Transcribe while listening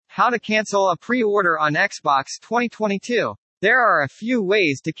How to cancel a pre-order on Xbox 2022. There are a few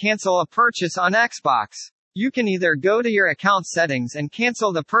ways to cancel a purchase on Xbox. You can either go to your account settings and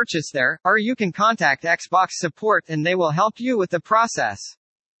cancel the purchase there, or you can contact Xbox support and they will help you with the process.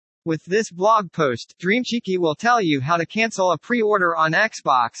 With this blog post, DreamCheeky will tell you how to cancel a pre-order on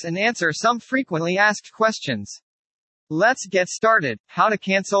Xbox and answer some frequently asked questions. Let's get started. How to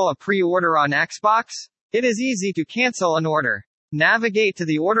cancel a pre-order on Xbox? It is easy to cancel an order. Navigate to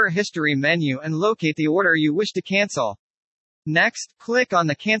the order history menu and locate the order you wish to cancel. Next, click on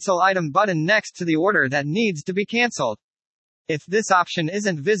the Cancel Item button next to the order that needs to be canceled. If this option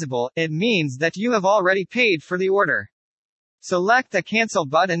isn't visible, it means that you have already paid for the order. Select the Cancel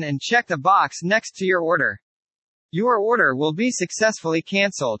button and check the box next to your order. Your order will be successfully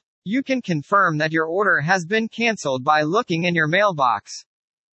canceled. You can confirm that your order has been canceled by looking in your mailbox.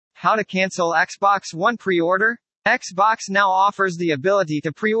 How to cancel Xbox One pre-order? Xbox now offers the ability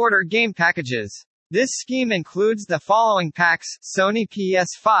to pre-order game packages. This scheme includes the following packs: Sony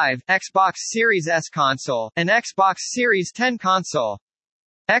PS5, Xbox Series S console, and Xbox Series X console.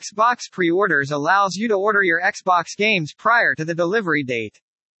 Xbox pre-orders allows you to order your Xbox games prior to the delivery date.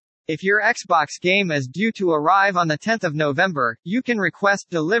 If your Xbox game is due to arrive on the 10th of November, you can request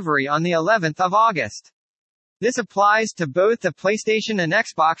delivery on the 11th of August. This applies to both the PlayStation and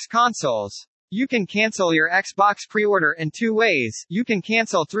Xbox consoles. You can cancel your Xbox pre-order in two ways. You can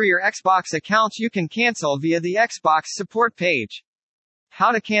cancel through your Xbox account. You can cancel via the Xbox support page.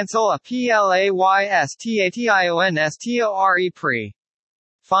 How to cancel a PlayStation pre.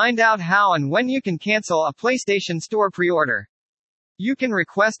 Find out how and when you can cancel a PlayStation Store pre-order. You can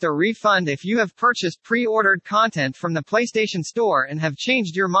request a refund if you have purchased pre-ordered content from the PlayStation Store and have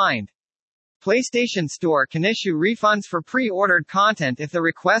changed your mind. PlayStation Store can issue refunds for pre-ordered content if the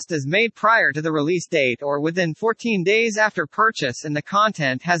request is made prior to the release date or within 14 days after purchase and the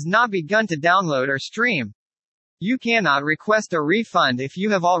content has not begun to download or stream. You cannot request a refund if you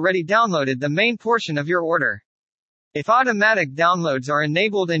have already downloaded the main portion of your order. If automatic downloads are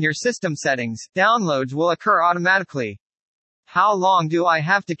enabled in your system settings, downloads will occur automatically. How long do I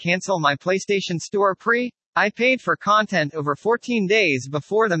have to cancel my PlayStation Store pre? I paid for content over 14 days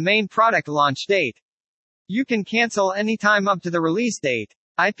before the main product launch date. You can cancel anytime up to the release date.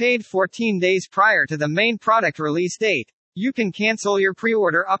 I paid 14 days prior to the main product release date. You can cancel your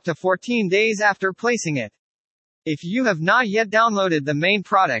pre-order up to 14 days after placing it. If you have not yet downloaded the main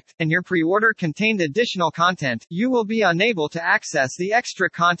product, and your pre-order contained additional content, you will be unable to access the extra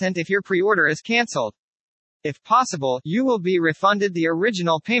content if your pre-order is canceled. If possible, you will be refunded the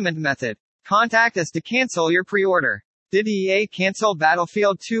original payment method. Contact us to cancel your pre-order. Did EA cancel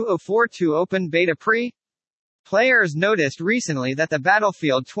Battlefield 2042 Open Beta Pre? Players noticed recently that the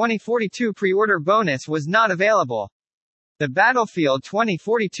Battlefield 2042 pre-order bonus was not available. The Battlefield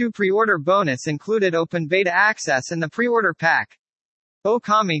 2042 pre-order bonus included open beta access in the pre-order pack.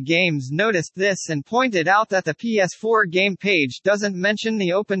 Okami Games noticed this and pointed out that the PS4 game page doesn't mention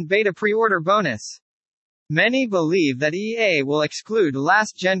the open beta pre-order bonus. Many believe that EA will exclude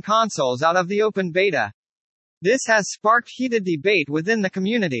last-gen consoles out of the open beta. This has sparked heated debate within the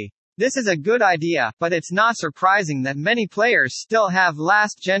community. This is a good idea, but it's not surprising that many players still have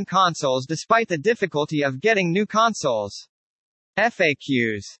last-gen consoles despite the difficulty of getting new consoles.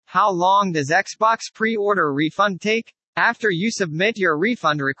 FAQs. How long does Xbox pre-order refund take? After you submit your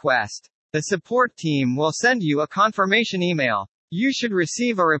refund request, the support team will send you a confirmation email. You should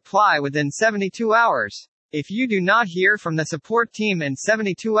receive a reply within 72 hours. If you do not hear from the support team in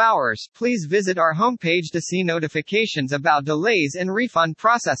 72 hours, please visit our homepage to see notifications about delays in refund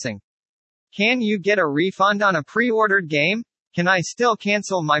processing. Can you get a refund on a pre-ordered game? Can I still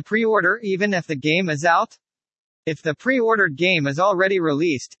cancel my pre-order even if the game is out? If the pre-ordered game is already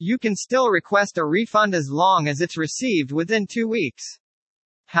released, you can still request a refund as long as it's received within 2 weeks.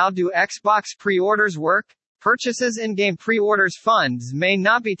 How do Xbox pre-orders work? Purchases in-game pre-orders funds may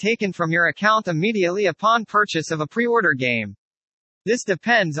not be taken from your account immediately upon purchase of a pre-order game. This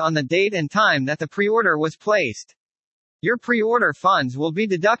depends on the date and time that the pre-order was placed. Your pre-order funds will be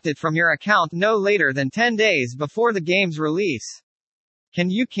deducted from your account no later than 10 days before the game's release.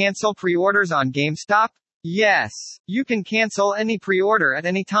 Can you cancel pre-orders on GameStop? Yes, you can cancel any pre-order at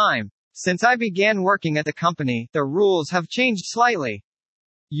any time. Since I began working at the company, the rules have changed slightly.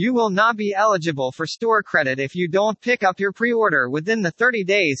 You will not be eligible for store credit if you don't pick up your pre-order within the 30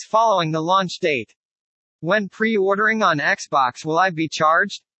 days following the launch date. When pre-ordering on Xbox, will I be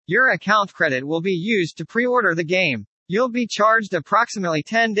charged? Your account credit will be used to pre-order the game. You'll be charged approximately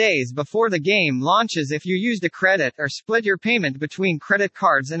 10 days before the game launches if you used a credit or split your payment between credit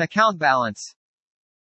cards and account balance.